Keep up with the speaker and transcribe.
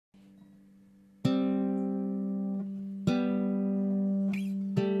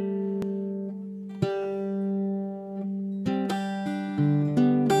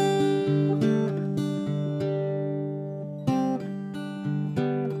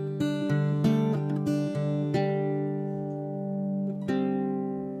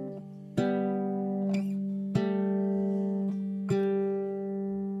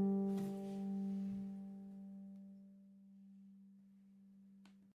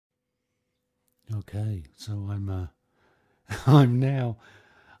Okay, so I'm now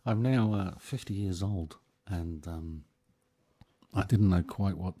I'm now 50 years old, and I didn't know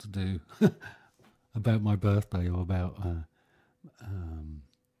quite what to do about my birthday or about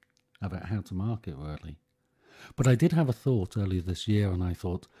how to mark it really. But I did have a thought earlier this year, and I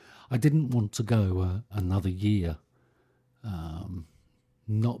thought I didn't want to go another year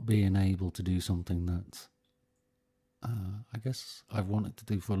not being able to do something that I guess I've wanted to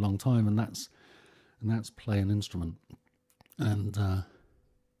do for a long time, and that's play an instrument. And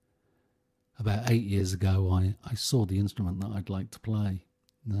about 8 years ago, I saw the instrument that I'd like to play,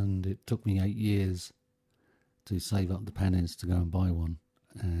 and it took me 8 years to save up the pennies to go and buy one,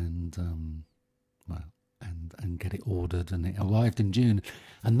 and well, and get it ordered, and it arrived in June,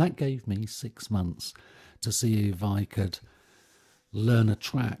 and that gave me 6 months to see if I could learn a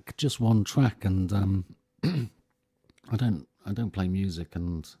track, just one track, and I don't play music,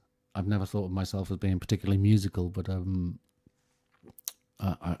 and I've never thought of myself as being particularly musical, but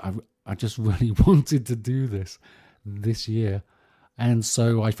I just really wanted to do this year, and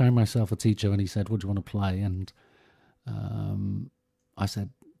so I found myself a teacher, and he said, "What do you want to play?" And I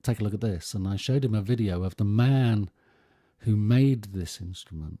said, "Take a look at this," and I showed him a video of the man who made this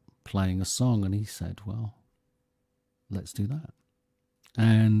instrument playing a song, and he said, "Well, let's do that,"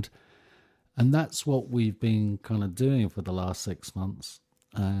 and that's what we've been kind of doing for the last 6 months,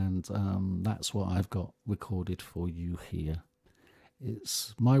 and that's what I've got recorded for you here.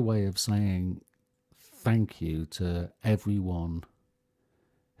 It's my way of saying thank you to everyone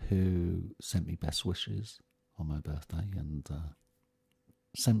who sent me best wishes on my birthday, and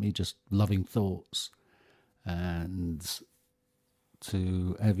sent me just loving thoughts, and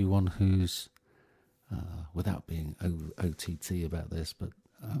to everyone who's, without being OTT about this, but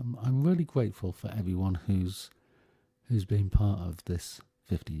I'm really grateful for everyone who's been part of this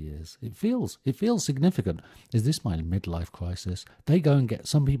 50 years. It feels significant. Is this my midlife crisis?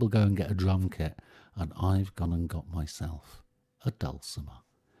 Some people go and get a drum kit, and I've gone and got myself a dulcimer.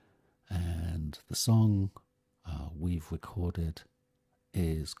 And the song we've recorded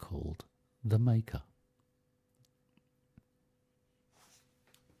is called The Maker.